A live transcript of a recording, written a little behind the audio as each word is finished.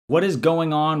What is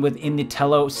going on within the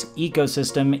Telos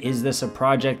ecosystem? Is this a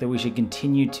project that we should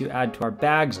continue to add to our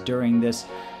bags during this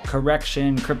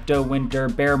correction, crypto winter,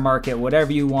 bear market,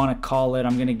 whatever you want to call it?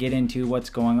 I'm going to get into what's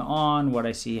going on, what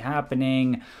I see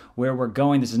happening, where we're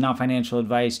going. This is not financial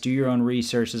advice. Do your own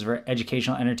research. This is for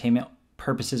educational entertainment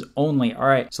purposes only. All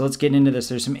right, so let's get into this.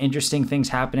 There's some interesting things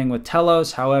happening with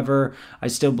Telos. However, I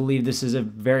still believe this is a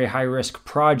very high risk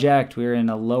project. We're in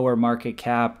a lower market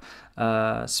cap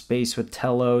space with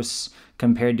Telos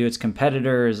compared to its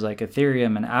competitors like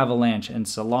Ethereum and Avalanche and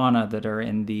Solana that are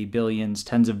in the billions,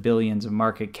 tens of billions of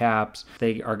market caps.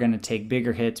 They are going to take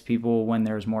bigger hits. People, when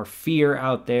there's more fear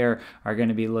out there, are going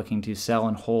to be looking to sell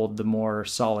and hold the more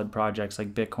solid projects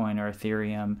like Bitcoin or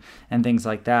Ethereum and things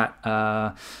like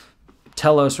that.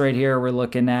 Telos right here, we're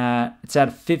looking at, it's at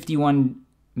a $51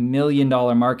 million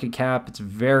market cap. It's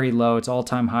very low. Its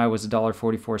all-time high was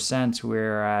 $1.44.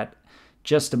 We're at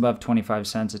just above 25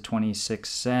 cents at 26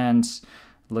 cents.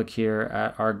 Look here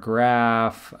at our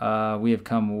graph. We have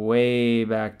come way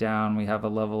back down. We have a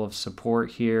level of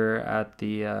support here at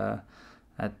the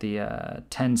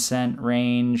 10 cent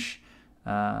range.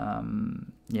 Yeah,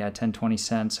 10, 20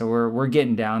 cents. So we're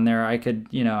getting down there. I could,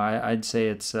 I'd say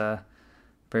it's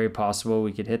very possible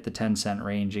we could hit the 10 cent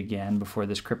range again before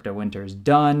this crypto winter is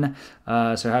done.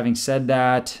 So having said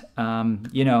that,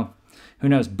 who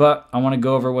knows? But I want to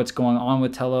go over what's going on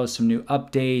with Telos, some new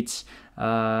updates,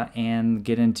 and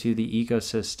get into the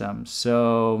ecosystem.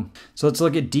 So let's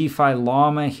look at DeFi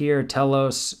Llama here.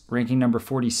 Telos ranking number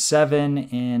 47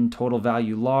 in total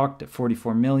value locked at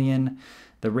 44 million.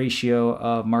 The ratio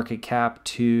of market cap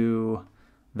to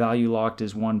value locked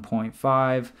is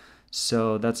 1.5.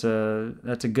 So that's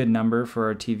a good number for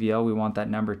our TVL. We want that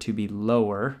number to be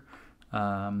lower.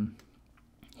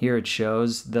 Here it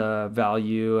shows the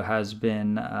value has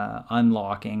been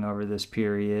unlocking over this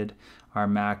period. Our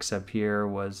max up here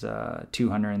was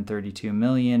 232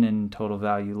 million in total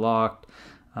value locked.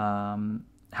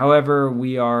 However,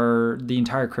 the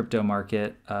entire crypto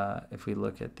market, if we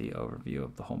look at the overview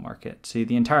of the whole market, see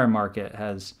the entire market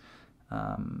has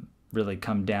really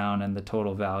come down, and the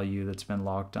total value that's been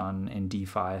locked on in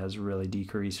DeFi has really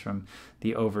decreased from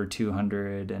the over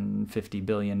 $250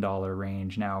 billion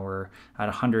range. Now we're at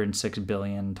 106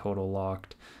 billion total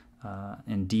locked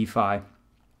in DeFi.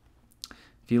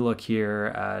 If you look here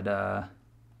at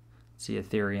see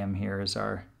Ethereum here is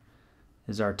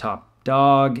our top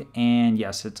dog, and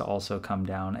yes, it's also come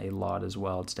down a lot as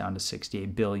well. It's down to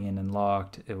 68 billion in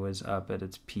locked. It was up at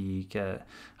its peak at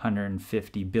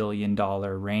 $150 billion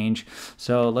range.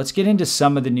 So let's get into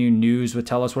some of the new news with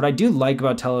Telos. What I do like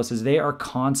about Telos is they are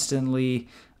constantly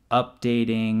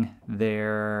updating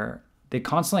they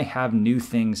constantly have new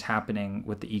things happening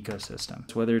with the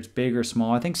ecosystem, whether it's big or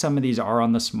small. I think some of these are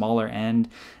on the smaller end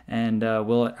and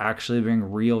will actually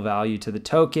bring real value to the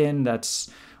token. That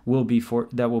will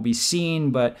be seen.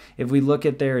 But if we look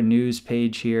at their news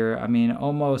page here, I mean,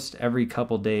 almost every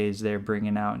couple days they're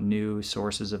bringing out new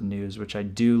sources of news, which I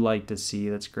do like to see.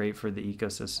 That's great for the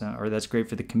ecosystem, or that's great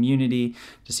for the community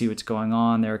to see what's going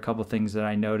on. There are a couple things that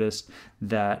I noticed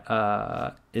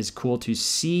that is cool to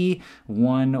see.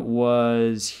 One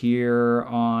was here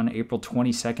on April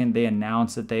 22nd, they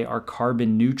announced that they are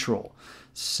carbon neutral.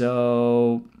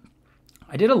 So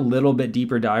I did a little bit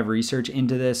deeper dive research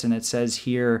into this, and it says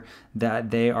here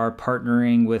that they are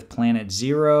partnering with Planet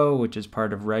Zero, which is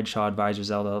part of Redshaw Advisors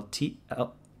Ltd,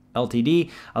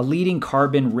 a leading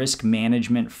carbon risk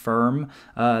management firm.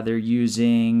 They're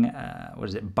using,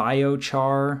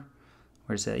 biochar?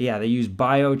 Where's that? Yeah, they use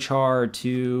biochar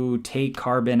to take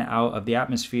carbon out of the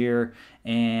atmosphere.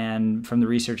 And from the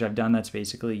research I've done, that's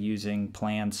basically using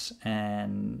plants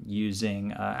and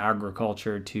using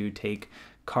agriculture to take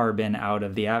carbon out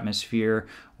of the atmosphere,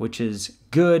 which is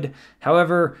good.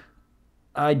 However,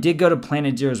 I did go to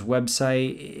Planet Zero's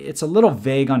website. It's a little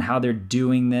vague on how they're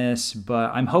doing this,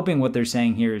 but I'm hoping what they're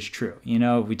saying here is true.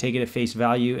 If we take it at face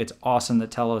value, it's awesome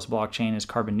that Telos Blockchain is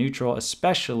carbon neutral,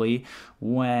 especially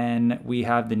when we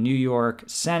have the New York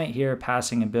Senate here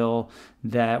passing a bill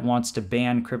that wants to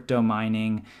ban crypto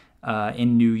mining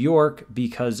in New York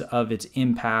because of its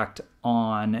impact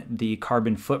on the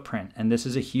carbon footprint. And this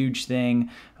is a huge thing.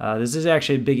 This is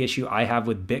actually a big issue I have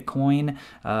with Bitcoin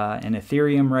and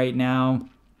Ethereum right now,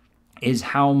 is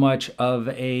how much of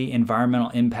a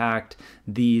environmental impact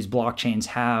these blockchains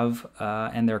have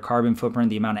and their carbon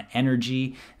footprint, the amount of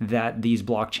energy that these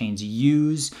blockchains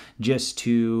use just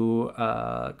to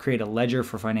create a ledger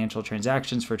for financial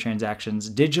transactions, for transactions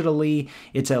digitally.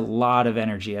 It's a lot of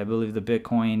energy. I believe the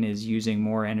Bitcoin is using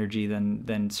more energy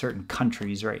than certain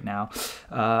countries right now.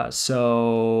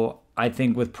 So I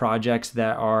think with projects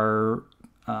that are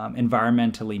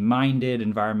environmentally minded,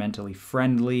 environmentally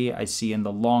friendly. I see in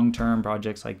the long term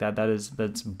projects like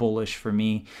that's bullish for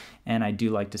me, and I do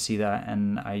like to see that,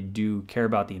 and I do care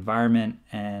about the environment,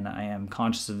 and I am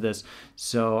conscious of this.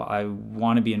 So I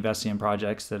want to be investing in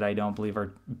projects that I don't believe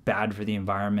are bad for the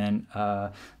environment,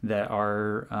 that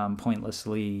are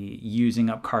pointlessly using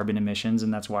up carbon emissions,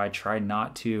 and that's why I try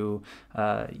not to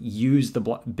use the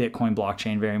Bitcoin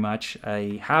blockchain very much.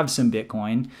 I have some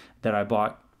Bitcoin that I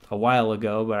bought a while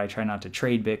ago, but I try not to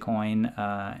trade Bitcoin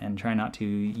and try not to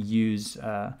use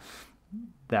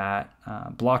that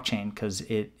blockchain, because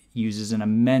it uses an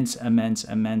immense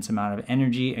amount of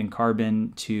energy and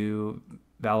carbon to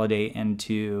validate and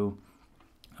to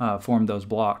form those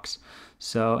blocks.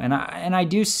 So, and I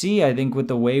do see, I think with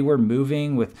the way we're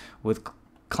moving with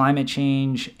climate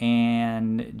change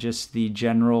and just the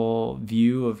general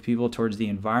view of people towards the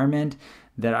environment,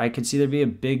 that I could see there'd be a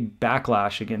big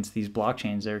backlash against these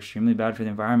blockchains. They're extremely bad for the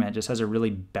environment. It just has a really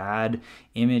bad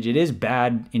image. It is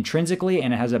bad intrinsically,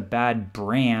 and it has a bad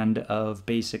brand of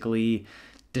basically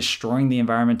destroying the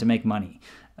environment to make money,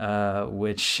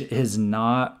 which is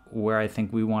not where I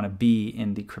think we want to be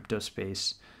in the crypto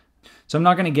space. So I'm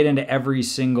not going to get into every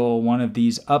single one of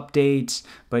these updates,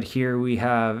 but here we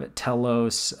have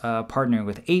Telos partnering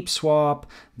with Apeswap.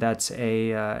 That's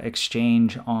a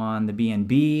exchange on the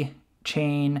BNB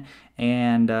chain,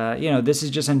 and this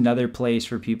is just another place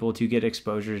for people to get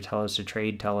exposure to Telos, to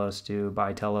trade Telos, to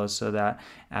buy Telos. So that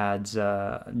adds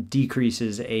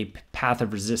decreases a path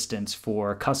of resistance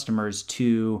for customers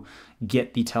to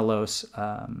get the Telos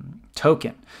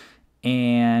token.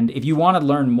 And if you want to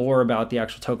learn more about the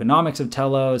actual tokenomics of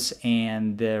Telos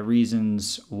and the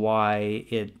reasons why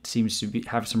it seems to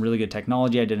have some really good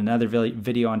technology, I did another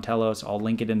video on Telos. I'll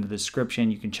link it in the description.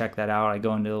 You can check that out. I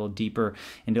go into a little deeper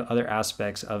into other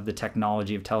aspects of the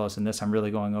technology of Telos. And this, I'm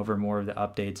really going over more of the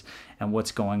updates and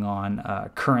what's going on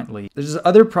currently. There's this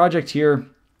other project here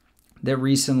that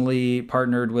recently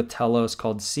partnered with Telos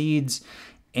called Seeds.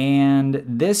 And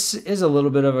this is a little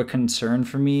bit of a concern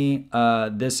for me.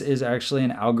 This is actually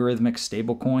an algorithmic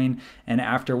stablecoin. And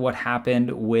after what happened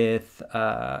with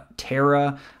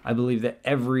Terra, I believe that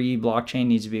every blockchain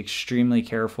needs to be extremely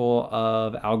careful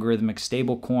of algorithmic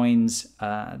stablecoins.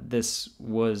 This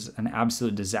was an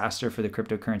absolute disaster for the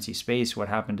cryptocurrency space. What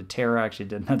happened to Terra, I actually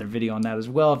did another video on that as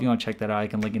well. If you want to check that out, I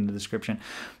can link in the description.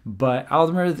 But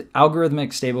algorithmic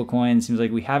stablecoin seems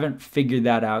like we haven't figured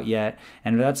that out yet.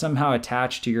 And if that's somehow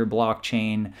attached to your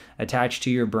blockchain, attached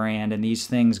to your brand, and these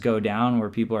things go down where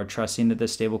people are trusting that the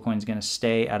stablecoin is going to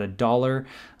stay at $1,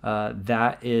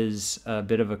 that is a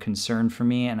bit of a concern for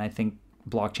me. And I think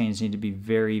blockchains need to be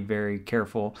very, very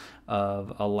careful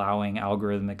of allowing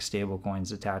algorithmic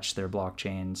stablecoins attached to their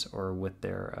blockchains or with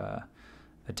their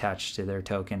attached to their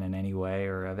token in any way,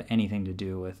 or have anything to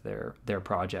do with their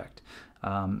project.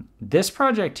 This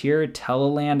project here,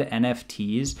 Telland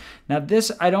NFTs. Now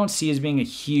this I don't see as being a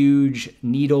huge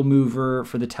needle mover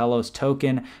for the Telos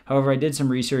token. However, I did some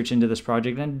research into this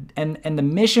project, and the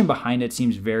mission behind it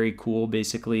seems very cool.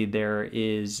 Basically, there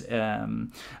is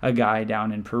a guy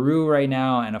down in Peru right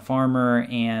now and a farmer,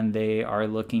 and they are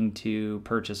looking to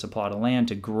purchase a plot of land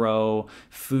to grow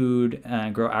food,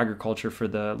 grow agriculture for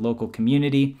the local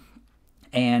community.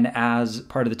 And as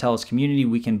part of the Telos community,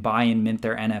 we can buy and mint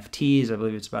their NFTs. I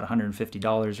believe it's about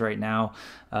 $150 right now.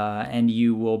 And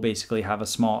you will basically have a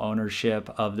small ownership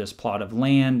of this plot of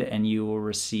land, and you will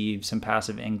receive some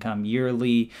passive income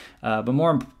yearly. But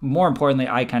more importantly,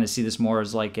 I kind of see this more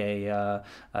as like a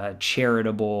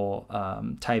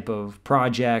charitable type of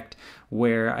project,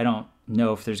 where I don't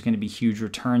know if there's going to be huge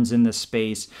returns in this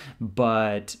space,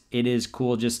 but it is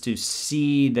cool just to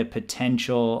see the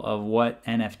potential of what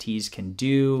NFTs can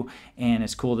do. And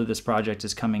it's cool that this project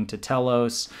is coming to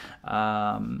Telos.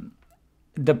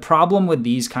 The problem with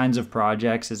these kinds of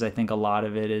projects is I think a lot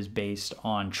of it is based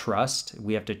on trust.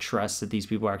 We have to trust that these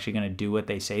people are actually going to do what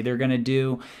they say they're going to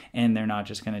do, and they're not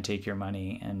just going to take your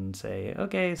money and say,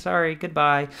 okay, sorry,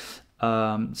 goodbye.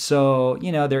 So,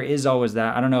 there is always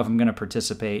that. I don't know if I'm going to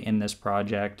participate in this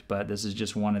project, but this is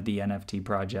just one of the NFT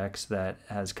projects that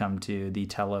has come to the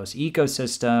Telos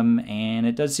ecosystem, and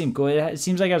it does seem cool. It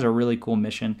seems like it has a really cool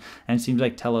mission, and it seems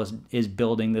like Telos is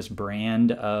building this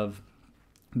brand of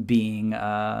being,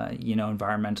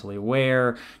 environmentally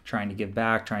aware, trying to give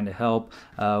back, trying to help,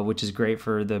 which is great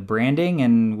for the branding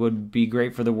and would be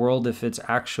great for the world if it's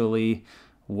actually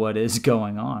what is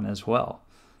going on as well.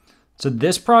 So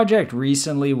this project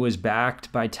recently was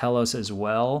backed by Telos as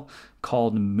well,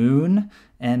 called Moon,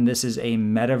 and this is a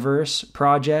metaverse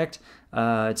project.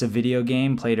 It's a video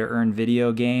game, play to earn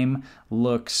video game.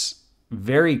 Looks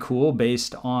very cool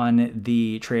based on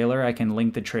the trailer. I can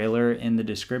link the trailer in the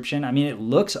description. I mean, it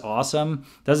looks awesome.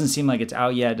 Doesn't seem like it's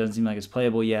out yet. Doesn't seem like it's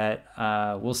playable yet.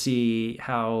 We'll see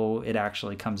how it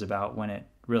actually comes about when it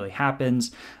really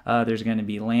happens. There's going to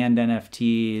be land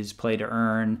NFTs, play to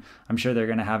earn. I'm sure they're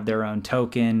going to have their own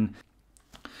token.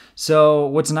 So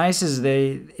what's nice is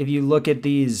if you look at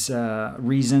these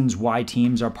reasons why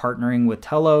teams are partnering with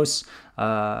Telos,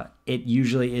 it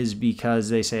usually is because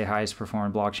they say highest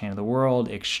performing blockchain of the world,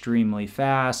 extremely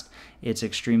fast, it's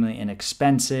extremely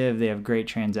inexpensive, they have great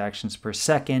transactions per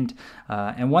second.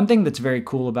 And one thing that's very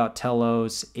cool about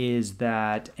Telos is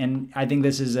that, and I think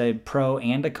this is a pro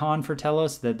and a con for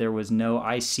Telos, that there was no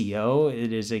ICO.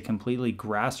 It is a completely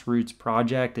grassroots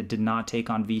project. It did not take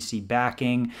on VC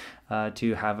backing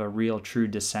to have a real true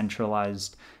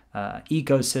decentralized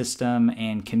ecosystem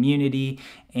and community.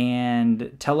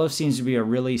 And Telos seems to be a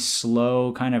really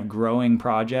slow kind of growing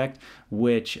project,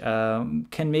 which can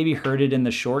maybe hurt it in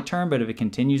the short term, but if it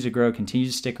continues to grow,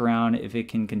 continues to stick around, if it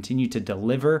can continue to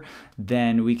deliver,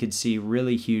 then we could see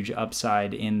really huge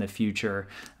upside in the future.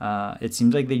 It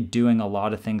seems like they're doing a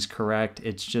lot of things correct.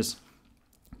 It's just,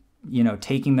 you know,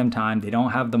 taking them time. They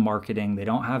don't have the marketing, they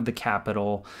don't have the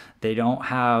capital, they don't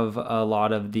have a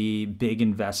lot of the big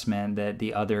investment that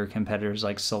the other competitors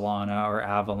like Solana or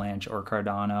Avalanche or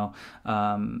Cardano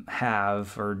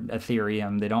have, or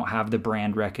Ethereum. They don't have the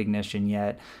brand recognition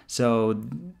yet. So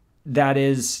that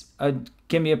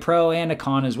can be a pro and a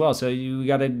con as well. So you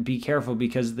got to be careful,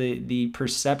 because the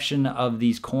perception of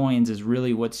these coins is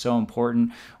really what's so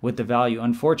important with the value.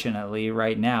 Unfortunately,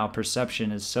 right now,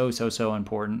 perception is so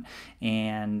important,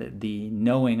 and the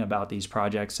knowing about these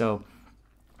projects.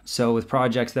 So with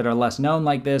projects that are less known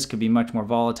like this, could be much more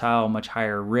volatile, much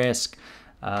higher risk.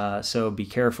 So be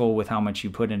careful with how much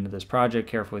you put into this project,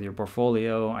 careful with your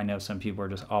portfolio. I know some people are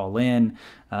just all in.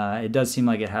 It does seem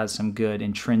like it has some good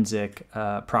intrinsic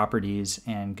properties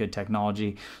and good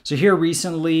technology. So here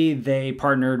recently they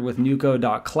partnered with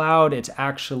Nuco Cloud. It's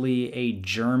actually a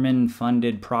German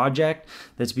funded project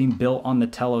that's being built on the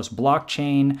Telos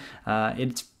blockchain.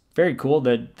 It's very cool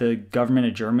that the government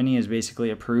of Germany is basically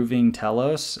approving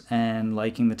Telos and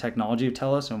liking the technology of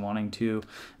Telos and wanting to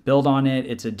build on it.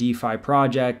 It's a DeFi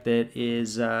project that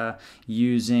is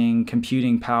using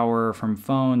computing power from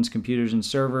phones, computers, and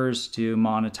servers to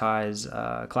monetize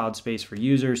cloud space for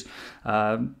users.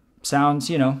 Sounds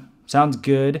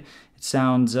good. It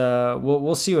sounds,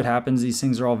 we'll see what happens. These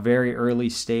things are all very early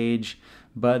stage,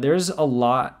 but there's a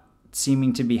lot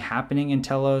seeming to be happening in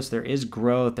Telos. There is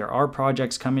growth. There are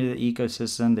projects coming to the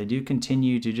ecosystem. They do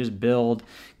continue to just build,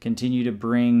 continue to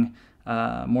bring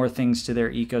more things to their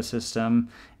ecosystem,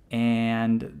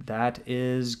 and that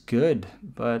is good.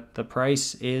 But the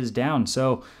price is down.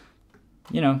 So,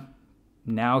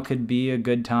 now could be a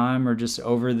good time, or just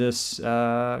over this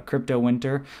crypto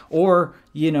winter, or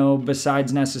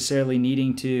besides necessarily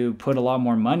needing to put a lot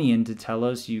more money into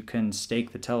Telos, you can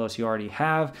stake the Telos you already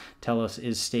have. Telos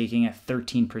is staking at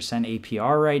 13%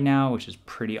 APR right now, which is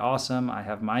pretty awesome. I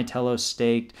have my Telos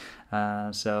staked,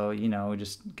 so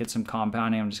just get some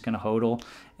compounding. I'm just going to hodl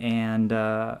and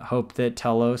hope that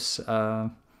Telos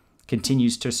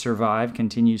continues to survive,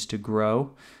 continues to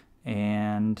grow.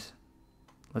 And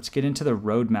let's get into the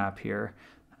roadmap here.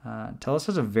 Telos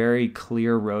has a very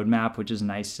clear roadmap, which is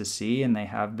nice to see, and they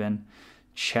have been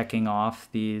checking off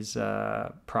these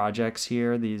projects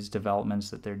here, these developments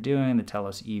that they're doing, the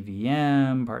Telos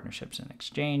EVM, partnerships and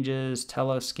exchanges,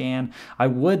 Telos Scan. I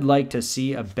would like to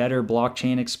see a better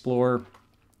blockchain explorer.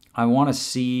 I want to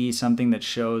see something that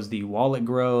shows the wallet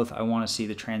growth. I want to see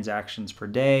the transactions per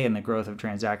day and the growth of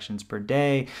transactions per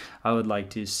day. I would like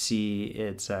to see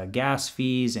its gas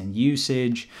fees and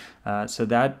usage. So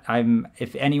that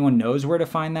if anyone knows where to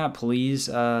find that, please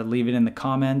leave it in the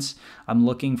comments. I'm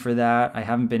looking for that. I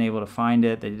haven't been able to find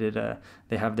it.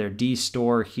 They have their D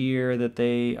store here that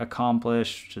they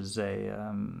accomplished, which is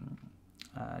a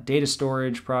data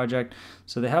storage project.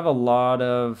 So they have a lot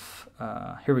of,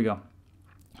 here we go.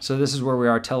 So this is where we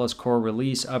are, Telos Core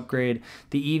release upgrade,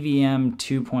 the EVM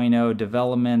 2.0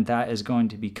 development, that is going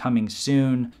to be coming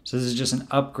soon. So this is just an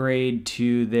upgrade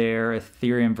to their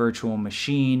Ethereum virtual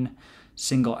machine,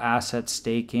 single asset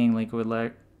staking,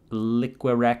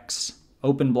 Liquirex,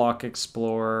 Open Block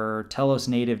Explorer, Telos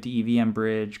native to EVM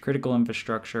bridge, critical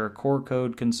infrastructure, core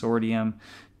code consortium,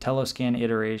 Telos Scan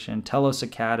iteration, Telos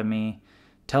Academy,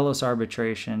 Telos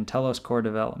arbitration, Telos core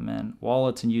development,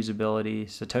 wallets and usability,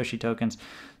 Satoshi tokens.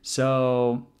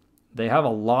 So they have a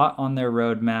lot on their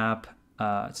roadmap.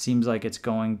 It seems like it's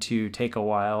going to take a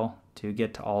while to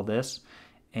get to all this.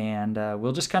 And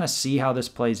we'll just kind of see how this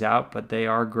plays out. But they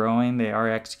are growing. They are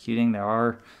executing. They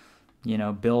are you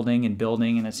know, building and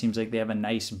building, and it seems like they have a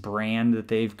nice brand that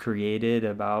they've created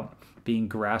about being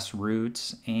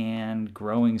grassroots and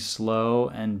growing slow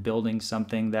and building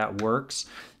something that works.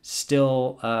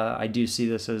 Still, I do see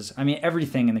this as, I mean,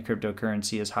 everything in the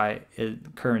cryptocurrency is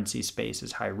currency space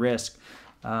is high risk.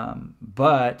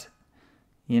 But,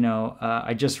 you know,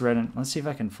 I just read, let's see if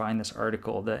I can find this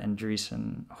article that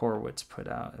Andreesen Horowitz put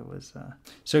out. It was,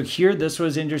 so here, this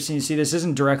was interesting to see. This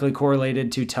isn't directly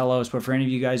correlated to Telos, but for any of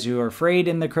you guys who are afraid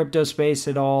in the crypto space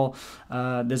at all,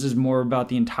 this is more about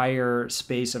the entire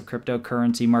space of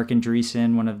cryptocurrency. Marc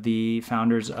Andreesen, one of the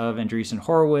founders of Andreesen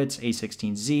Horowitz,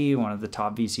 A16Z, one of the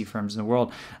top VC firms in the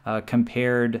world,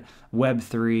 compared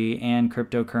Web3 and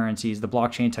cryptocurrencies, the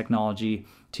blockchain technology,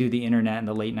 to the internet in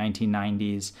the late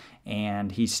 1990s.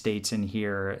 And he states in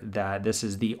here that this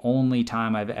is the only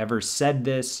time I've ever said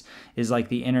this is like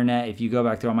the internet. If you go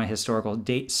back through all my historical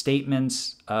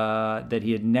statements, that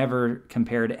he had never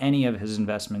compared any of his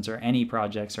investments or any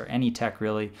projects or any tech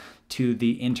really to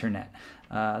the internet.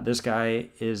 This guy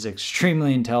is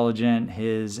extremely intelligent.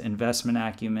 His investment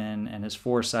acumen and his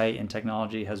foresight in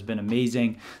technology has been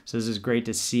amazing. So this is great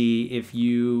to see. If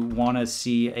you want to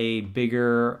see a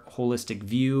bigger holistic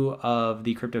view of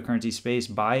the cryptocurrency space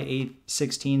by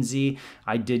A16Z,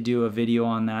 I did do a video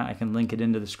on that. I can link it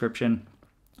in the description.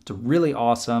 It's really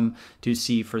awesome to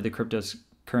see for the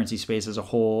cryptocurrency space as a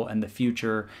whole and the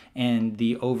future and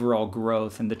the overall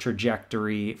growth and the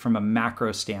trajectory from a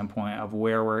macro standpoint of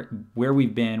where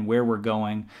we've been, where we're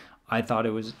going. I thought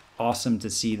it was awesome to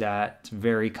see that. It's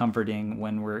very comforting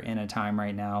when we're in a time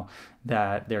right now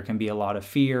that there can be a lot of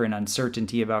fear and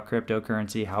uncertainty about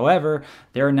cryptocurrency. However,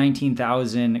 there are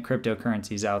 19,000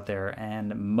 cryptocurrencies out there,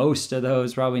 and most of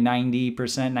those, probably 90%,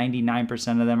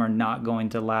 99% of them are not going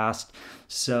to last.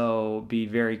 So be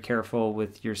very careful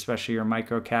with especially your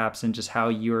micro caps and just how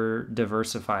you're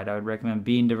diversified. I would recommend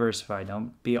being diversified.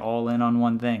 Don't be all in on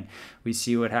one thing. We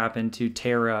see what happened to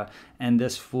Terra, and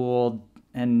this fooled,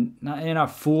 and not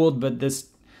fooled, but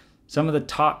some of the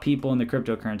top people in the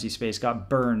cryptocurrency space got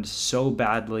burned so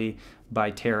badly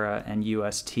by Terra and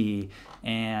UST.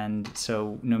 And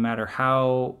so no matter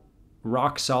how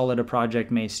rock solid a project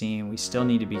may seem, we still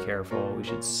need to be careful. We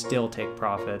should still take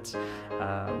profits.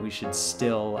 We should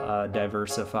still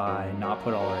diversify, not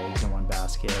put all our eggs in one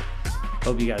basket.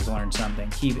 Hope you guys learned something.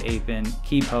 Keep aping,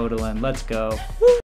 keep hodling. Let's go. Woo!